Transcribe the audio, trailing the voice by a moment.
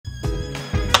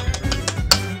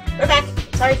We're back.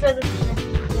 Sorry for the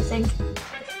thing.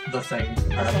 The thing.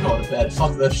 Alright, I'm going to bed.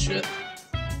 Fuck this shit.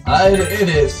 It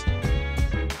is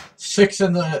 6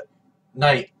 in the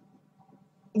night.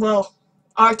 Well,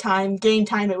 our time, game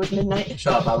time, it was midnight.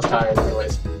 Shut up, I was tired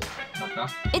anyways.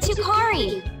 It's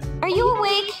Yukari. Are you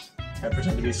awake? Can I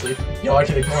pretend to be asleep? Yo, I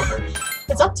can ignore her.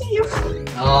 It's up to you.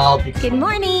 I'll be Good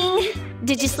morning.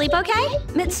 Did you sleep okay?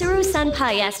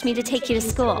 Mitsuru-senpai asked me to take you to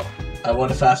school. I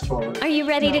want to fast forward. Are you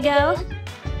ready to go?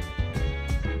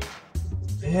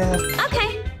 Yeah.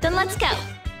 Okay, then let's go.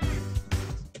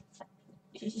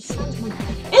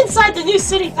 Inside the new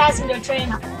city passenger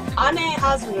train,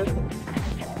 Ane-Hazuru.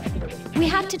 We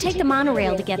have to take the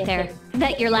monorail to get there.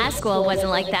 Bet your last school wasn't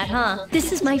like that, huh?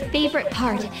 This is my favorite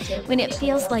part, when it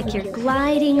feels like you're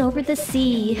gliding over the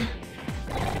sea.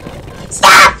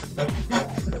 Stop!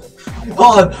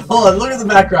 Hold on, look at the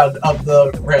background of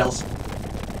the rails.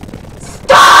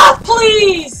 Stop,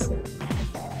 please!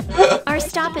 Our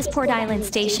stop is Port Island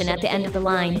Station at the end of the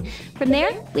line. From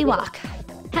there, we walk.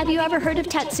 Have you ever heard of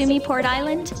Tatsumi Port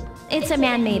Island? It's a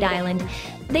man-made island.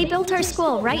 They built our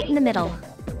school right in the middle.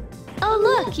 Oh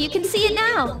look, you can see it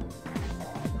now!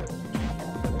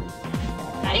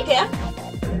 Now you can.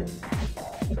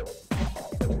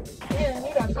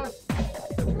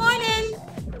 Morning!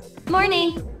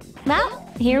 Morning! Well,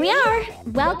 here we are.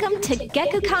 Welcome to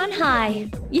Gekukan High.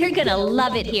 You're gonna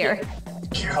love it here.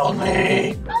 Kill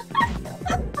me!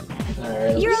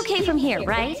 Alright. You're okay from here,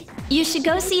 right? You should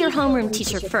go see your homeroom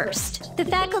teacher first. The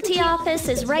faculty office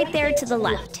is right there to the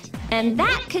left. And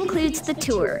that concludes the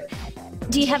tour.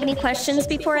 Do you have any questions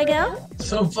before I go?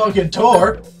 Some fucking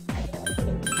tour?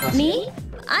 Me?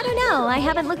 I don't know. I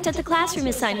haven't looked at the classroom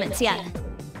assignments yet.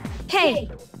 Hey,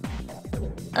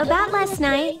 about last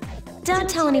night, don't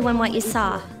tell anyone what you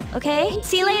saw, okay?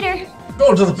 See you later.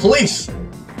 Go to the police!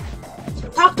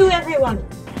 Talk to everyone.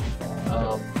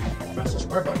 Press the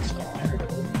square button. So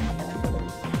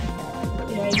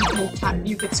Yeah, you can tap.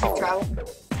 You could skip travel.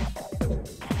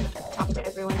 Talk to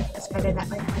everyone. It's better that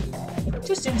way.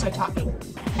 Two students are talking.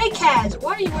 Hey, Kaz,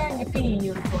 why are you wearing your PE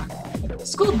uniform?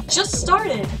 School just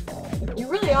started. You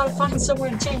really ought to find somewhere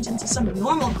to change into some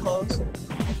normal clothes.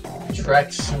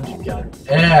 Track soon you got.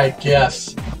 Yeah, I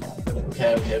guess.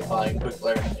 Okay, fine. Quick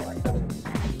glare.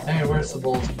 Hey, where's the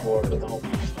bulletin board with the whole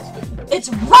It's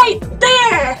right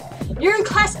there! You're in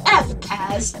class F,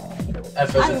 Kaz.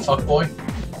 F as in fuckboy?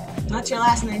 That's your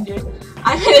last name, dude.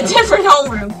 I'm in a different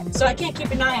homeroom, so I can't keep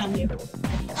an eye on you.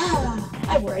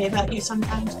 I worry about you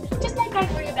sometimes. Just like I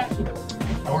worry about you.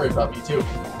 I worry about me too.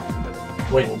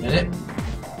 Wait a minute.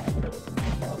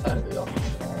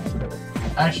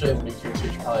 Actually, I'm new here, so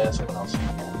you should probably ask someone else.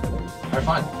 Alright,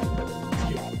 fine. It's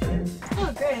you.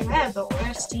 Oh, great. I have the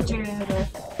worst teacher ever.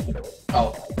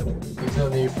 Oh. There's no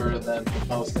need for them to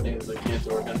post the names of the kids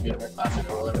who are going to be in their class and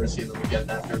we'll never see them again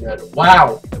after graduation.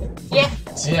 Wow! Yeah.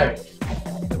 Sick.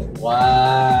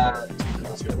 What?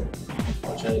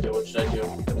 What should I do? What should I do?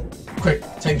 Quick,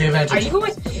 take the advantage. Are you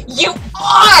with? You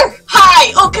are!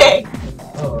 Hi! Okay!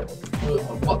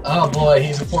 Oh boy,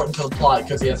 he's important to the plot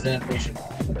because he has an animation. I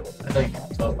think.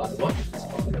 So, by what?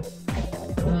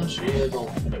 She is a...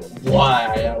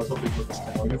 Why? I was hoping for this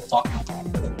kind of... You fuck.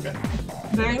 Okay.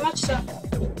 Very much so.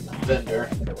 Vendor.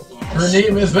 Yes. Her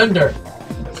name is Vendor.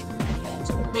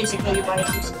 Basically, you buy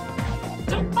things.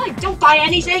 Don't buy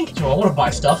anything! Yo, I want to buy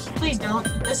stuff. Please don't.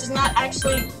 This is not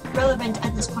actually relevant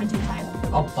at this point in time.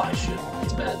 I'll buy shit.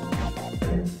 He's mad.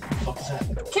 What the fuck is that?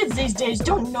 Kids these days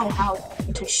don't know how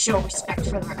to show respect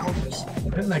for their elders.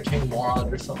 Isn't that King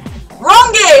Moron or something?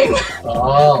 Wrong game!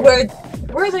 Oh.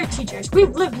 We're their teachers.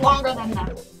 We've lived longer than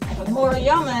them. But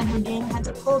Moriyama and her gang had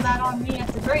to pull that on me at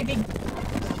the very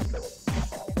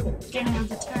beginning of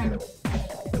the term.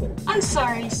 I'm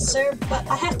sorry, sir, but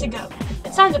I have to go.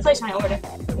 It's time to place my order.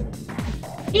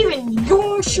 Even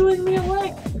you're shooing me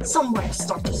away? Somewhere to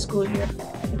start the school year.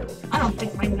 I don't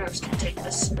think my nerves can take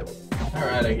this.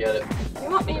 Alright, I get it. You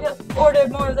want me to order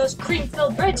more of those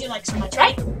cream-filled breads you like so much,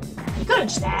 right? You couldn't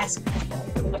just ask.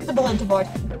 Look at the bulletin board.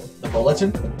 The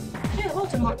bulletin? Yeah, the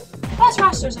bulletin board. Class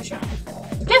rosters are shown.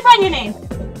 Can't find your name.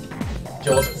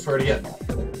 Joe, let's prefer it again.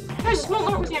 There's a small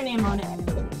note with your name on it.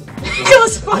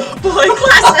 Nicholas Fuckboy,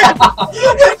 class F.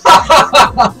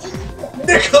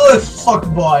 Nicholas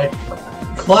Fuckboy,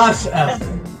 class F.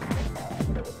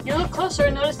 You look closer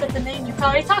and notice that the name you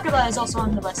already talked about is also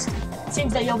on the list. It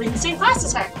seems that you'll be in the same class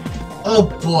as her. Oh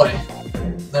boy.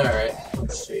 Alright,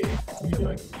 let's see. What are you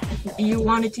doing? You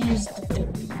wanted to use the...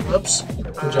 Whoops.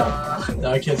 Good job.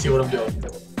 Now I can't see what I'm doing.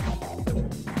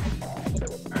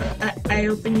 I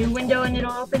open your window and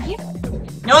it'll open here?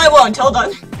 No, it won't. Hold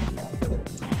on.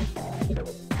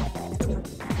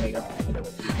 There you go.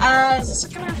 Is this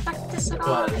gonna affect this at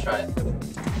Go all? ahead, try it.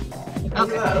 Look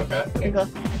Okay. at that, okay. You're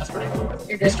good. That's pretty cool. You're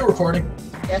You're good. still recording?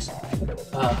 Yes.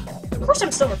 Alright, Of course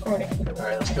I'm still recording.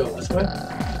 let's go this way.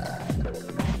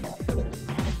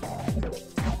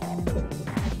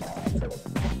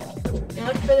 You're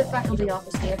looking for the faculty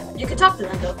office here. You can talk to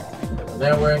them though.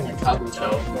 They're wearing a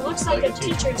kabuto. It looks like a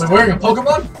teacher's Wait, wearing a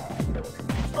Pokemon?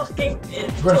 fucking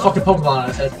He's wearing a fucking Pokemon on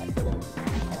his head.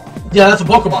 Yeah, that's a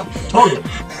Pokemon. Totally.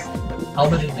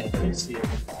 Helmet and name, please see it.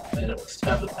 And it was to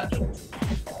have the passion.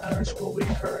 At our school, we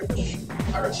encourage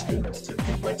our students to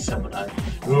think like samurai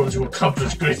in order to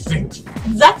accomplish great things.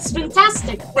 That's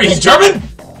fantastic! Wait, he's German?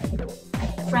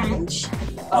 French.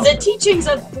 Oh. The teachings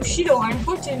of Bushido are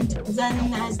important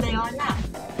then as they are now.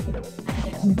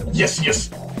 Yes, yes.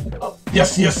 Oh,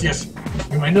 yes, yes, yes.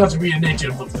 You may not be a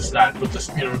native of this land, but the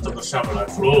spirit of the samurai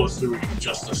flows through you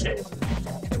just the same.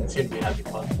 Seem to be having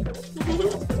fun.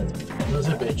 Who's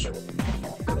a bitch?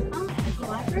 The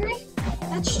library?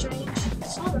 That's strange. I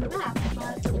saw the map,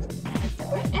 but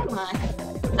where am I?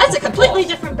 That's a completely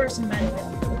different person, by the way.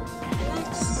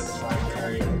 Next.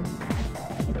 Library.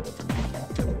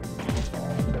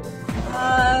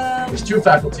 There's 2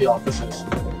 faculty offices.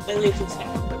 I leave this now.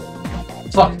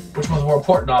 Fuck, which one's more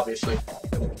important, obviously?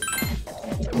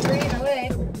 3 away.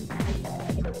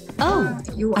 Oh,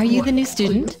 are you the new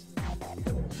student?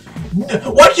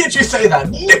 Why can't you say that?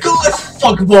 Nicholas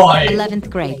Fuckboy! 11th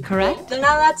grade, correct? They're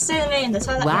not allowed to say the name, that's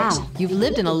how that works. Wow, you've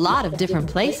lived in a lot of different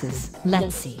places.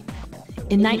 Let's see.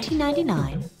 In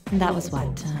 1999, that was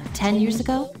what, 10 years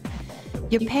ago?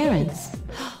 Your parents...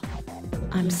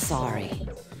 I'm sorry.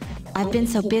 I've been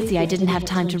so busy I didn't have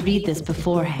time to read this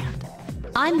beforehand.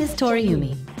 I'm Miss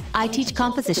Toriumi. I teach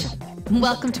composition.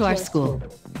 Welcome to our school.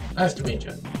 Nice to meet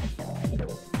you.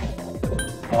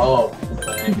 Oh,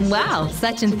 thanks. Wow,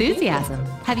 such enthusiasm.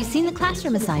 Have you seen the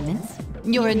classroom assignments?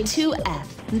 You're in 2F.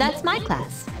 That's my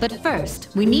class. But first,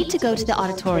 we need to go to the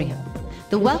auditorium.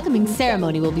 The welcoming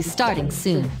ceremony will be starting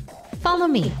soon. Follow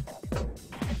me.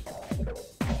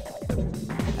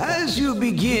 As you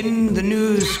begin the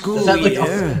new school Is that like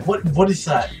year, what is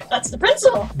that? That's the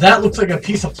principal. That looks like a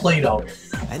piece of Play-Doh.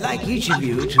 I'd like each of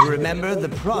you to remember the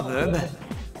proverb,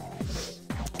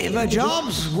 if a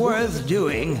job's worth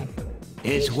doing,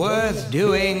 it's worth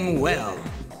doing well.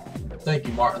 Thank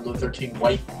you, Martin Luther King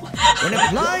White. When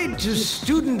applied to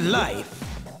student life,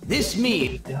 this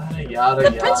means... Yada yada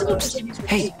The yada. principal continues with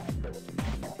Hey,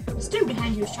 the student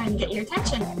behind you is trying to get your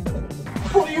attention.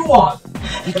 What do you want?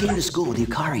 You came to school with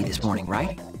Yukari this morning,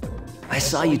 right? I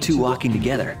saw you two walking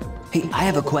together. Hey, I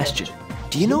have a question.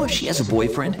 Do you know if she has a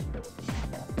boyfriend?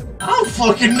 I don't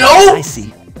fucking know! I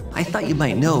see. I thought you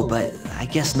might know, but I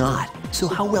guess not. So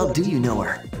how well do you know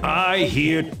her? I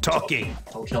hear talking.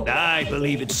 Don't kill me. I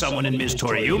believe it's someone in Miss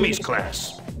Toriumi's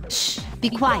class. Shh, be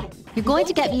quiet. You're going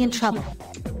to get me in trouble.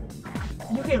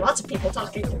 You hear lots of people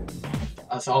talking.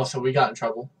 So we got in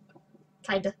trouble.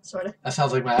 Kinda, sorta. That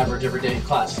sounds like my average everyday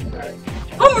class. Right.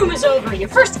 Homeroom is over. Your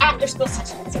first after-school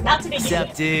session is about to begin. What's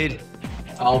up, dude?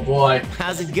 Oh boy.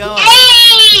 How's it going?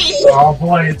 Hey! Oh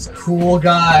boy, it's cool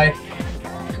guy.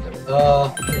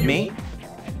 Me?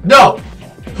 No!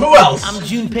 Who else? I'm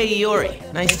Junpei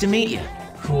Iori. Nice to meet you.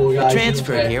 Cool guy. I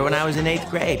transferred Junpei. here when I was in 8th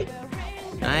grade.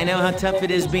 I know how tough it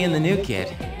is being the new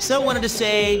kid. So I wanted to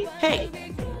say, hey,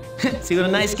 see what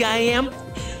a nice guy I am?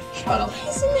 Shut up.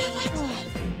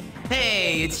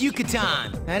 Hey, it's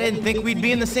Yucatan. I didn't think we'd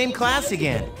be in the same class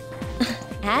again.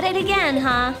 At it again,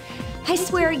 huh? I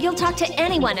swear you'll talk to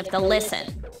anyone if they'll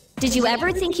listen. Did you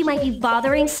ever think you might be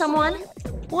bothering someone?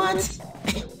 What?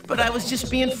 But I was just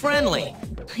being friendly.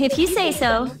 If you say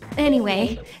so.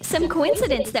 Anyway, some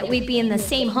coincidence that we'd be in the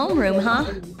same homeroom, huh?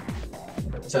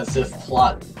 It's as if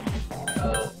plot.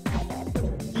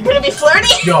 You gonna be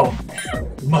flirty? Yo,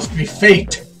 it must be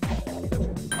fate.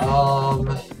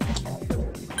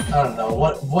 I don't know.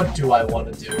 What do I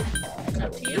want to do?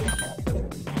 Up to you.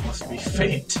 Must be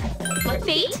fate.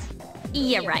 Fate?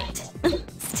 You're right.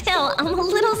 Still, I'm a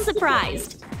little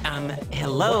surprised.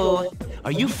 Hello?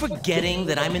 Are you forgetting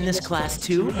that I'm in this class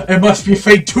too? It must be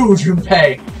fate too,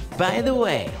 Junpei. By the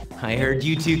way, I heard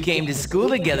you two came to school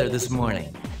together this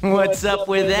morning. What's up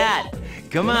with that?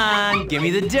 Come on, give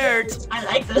me the dirt. I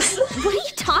like this. What are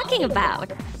you talking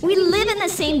about? We live in the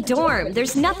same dorm.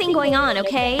 There's nothing going on,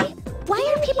 okay?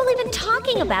 Why are people even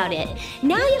talking about it?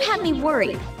 Now you have me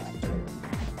worried.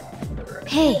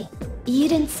 Hey, you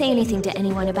didn't say anything to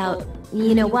anyone about,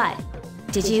 you know what,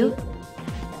 did you?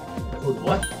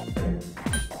 What?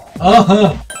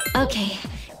 Uh-huh. Okay,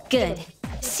 good.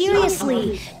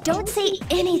 Seriously, don't say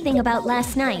anything about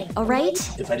last night, alright?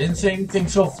 If I didn't say anything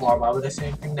so far, why would I say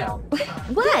anything now?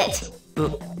 What?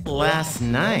 Last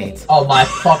night? Oh my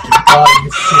fucking god,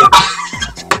 you shit.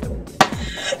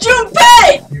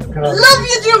 Junpei! Love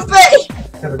you, Junpei!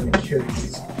 You're gonna be kidding me.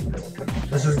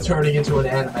 This is turning into an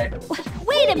anime.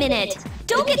 Wait a minute!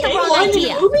 Don't get the Okay, wrong one in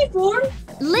idea! movie form?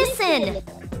 Listen!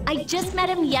 I just met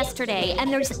him yesterday,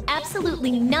 and there's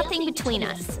absolutely nothing between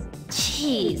us.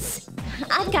 Jeez.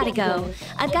 I've gotta go.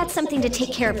 I've got something to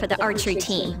take care of for the archery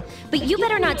team. But you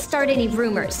better not start any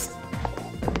rumors.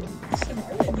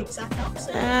 Really the exact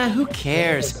opposite. Who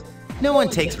cares? No one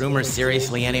takes rumors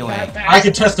seriously anyway. I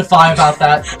can testify about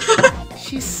that.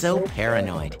 She's so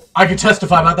paranoid. I can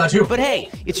testify about that too. But hey,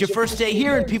 it's your first day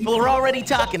here and people are already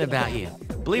talking about you.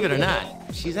 Believe it or not,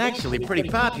 she's actually pretty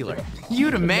popular.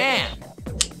 You the man.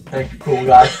 Thank you, cool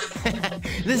guy.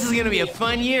 This is gonna be a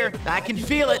fun year. I can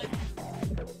feel it.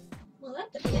 Well,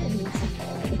 that depends.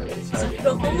 So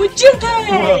go home with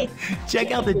Junpei!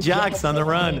 Check out the jocks on the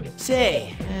run.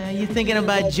 Say, you thinking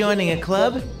about joining a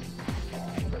club?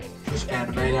 This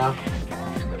anime now.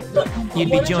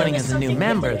 You'd be joining as a new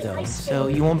member, though, so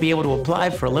you won't be able to apply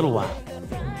for a little while.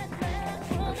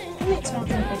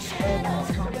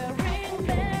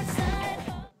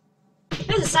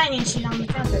 There's a sign-in sheet on the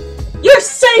counter. Your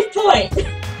safe point!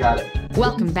 Got it.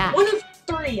 Welcome back. 1 of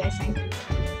 3, I think.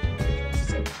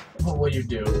 What will you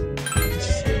do?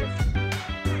 Save.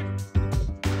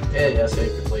 Yeah,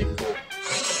 save complete. Cool.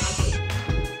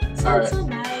 Alright. So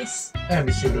nice. And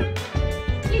be suited.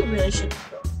 You really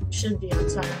shouldn't be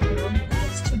outside on your own.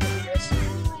 It's too dangerous. You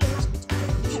must be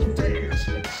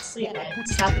tired. Sleep at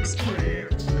stop speed.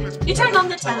 You turned on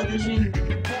the television.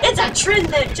 It's a trend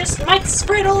that just might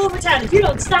spread all over town. If you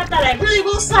don't stop that, I really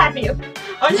will slap you.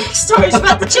 Our next story is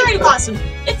about the cherry blossom.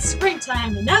 It's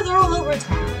springtime, and now they're all over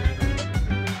town.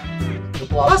 The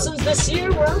Blossoms this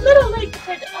year were a little late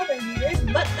compared to other years,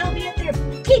 but they'll be at their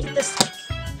peak this week.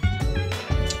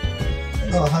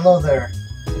 Oh, hello there.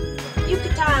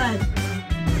 Yucatan.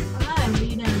 I'm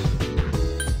reading.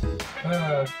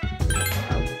 Well,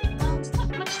 it's not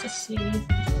much to see.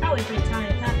 Probably pretty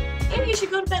tired, huh? Maybe you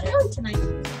should go to bed early tonight.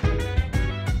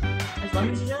 As long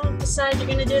as you don't decide you're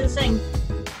gonna do the thing.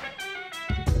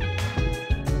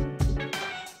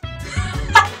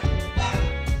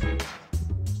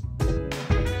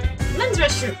 Men's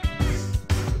restroom.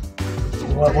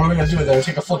 What are we gonna do there?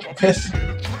 Take a fucking piss?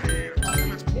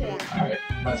 Alright,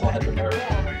 might as well head to there.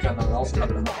 Got nothing else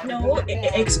coming up. No,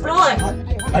 explore.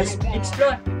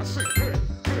 Explore.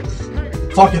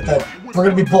 Fuck it then. We're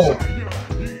gonna be bold.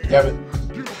 Damn it.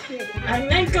 I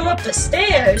meant go up the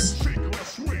stairs.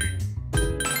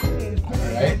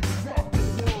 Alright.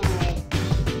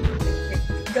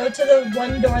 Go to the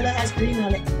one door that has green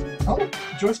on it. Oh, the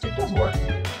joystick does work.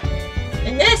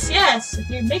 And this, yes, if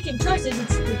you're making choices,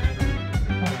 it's the...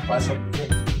 Oh, buy something.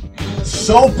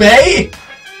 Sobe!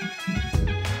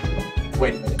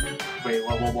 Wait a minute. Wait,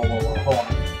 whoa, hold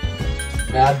on.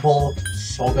 Mad Bull,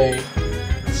 Sobe,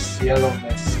 Cielo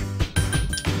Mist.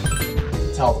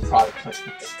 Tell the product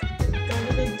placements. Go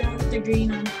to the door with the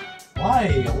green on it. Why?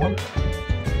 What?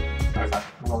 Alright, fine.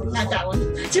 We'll go to this Not one. that one.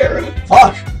 That's your room.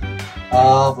 Fuck!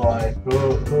 Oh boy. Who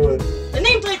would... The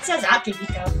nameplate says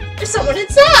Akihiko. There's someone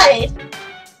inside!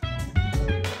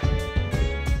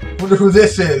 Wonder who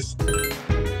this is.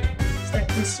 Is that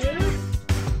Monsieur?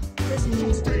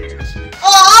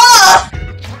 Oh!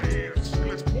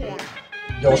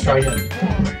 Yo, let's try again.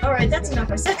 Alright, that's enough.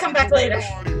 I said come back later.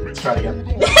 Let's try again.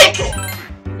 Nick!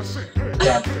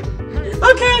 Yeah.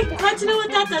 Okay, glad to know what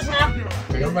that does now.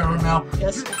 Can I go to my room now?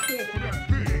 Yes.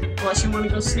 Unless you want to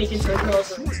go sneak into a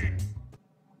girl's room.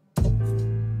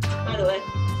 By the way,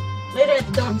 later at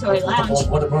the dormitory lounge.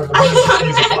 What is this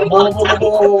music?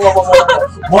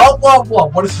 Whoa.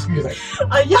 What is this music?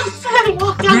 A young fan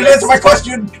walked You down didn't answer my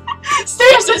question!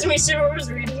 stairs as me Sue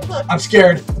was reading a book. I'm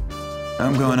scared.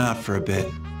 I'm going out for a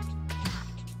bit.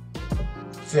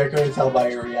 See, I can already tell by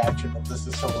your reaction that this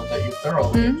is someone that you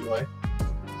thoroughly enjoy.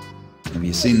 Have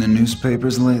you seen the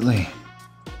newspapers lately?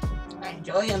 I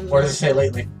enjoy him. What does it say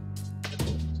lately?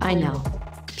 I know.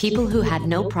 People who had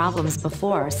no problems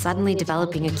before are suddenly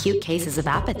developing acute cases of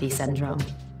apathy syndrome.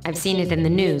 I've seen it in the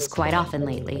news quite often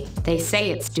lately. They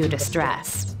say it's due to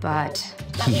stress, but...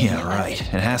 Yeah, right.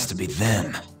 It has to be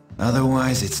them.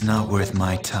 Otherwise, it's not worth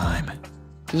my time.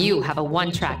 You have a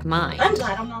one-track mind. I'm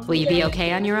glad I'm not. Will you be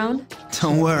okay on your own?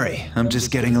 Don't worry. I'm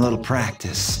just getting a little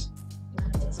practice.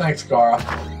 Thanks, Gara.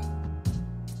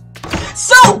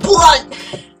 So blunt!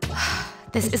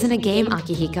 This isn't a game,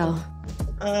 Akihiko.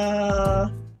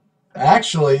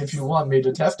 Actually, if you want me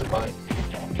to testify.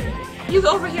 You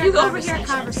go over here. You go over here.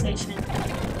 Conversation.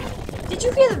 Did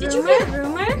you hear the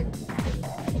rumor?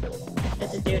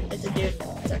 It's a dude. It's a dude.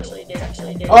 It's Actually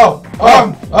did.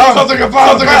 Something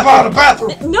about a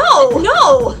bathroom. No,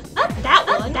 not that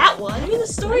one. That one. I mean the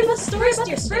story about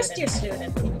your first year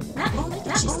student. Not only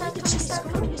did she start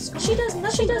coming to school, she does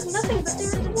nothing but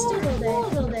stare at the wall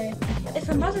all day. If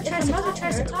her mother tries to talk to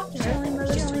her, she only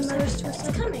mutters to herself,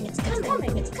 it's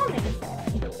coming.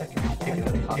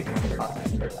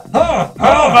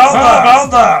 How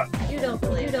about that? You don't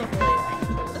believe.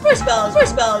 The first bell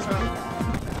is wrong.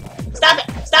 Stop it!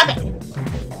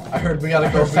 I heard we gotta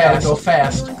go fast.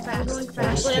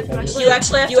 You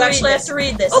actually have to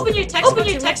read this. Open your textbook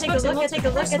and we'll take a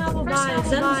look at the first novel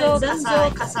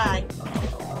by Kasai.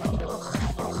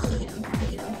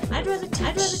 I'd rather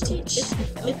teach. It's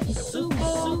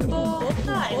Subo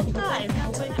Botai.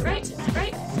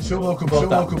 Right. Subo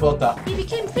Kubota. He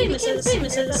became famous as a singer,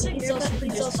 but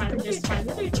he's also produced fine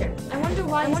literature. I wonder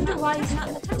why he's not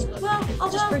in the textbook. Well,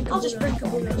 I'll just bring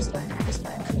Kabuna this time.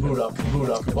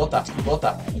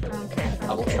 Kubota. Okay.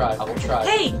 I will try.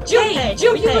 Hey, Junpei,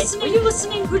 were you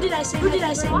listening? Who did I say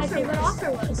my favorite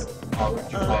author was?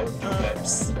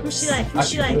 Who's she like? I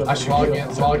should log in.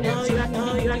 No,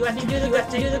 you have to do the good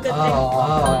thing.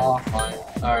 Fine.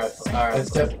 Alright.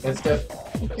 It's def.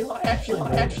 You know, I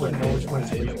actually know which one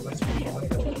it is.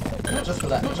 Just for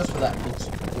that.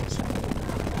 Oops.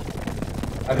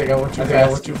 I think I went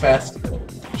too fast.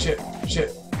 Shit.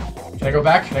 Can I go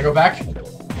back?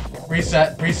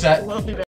 Reset. We'll be back.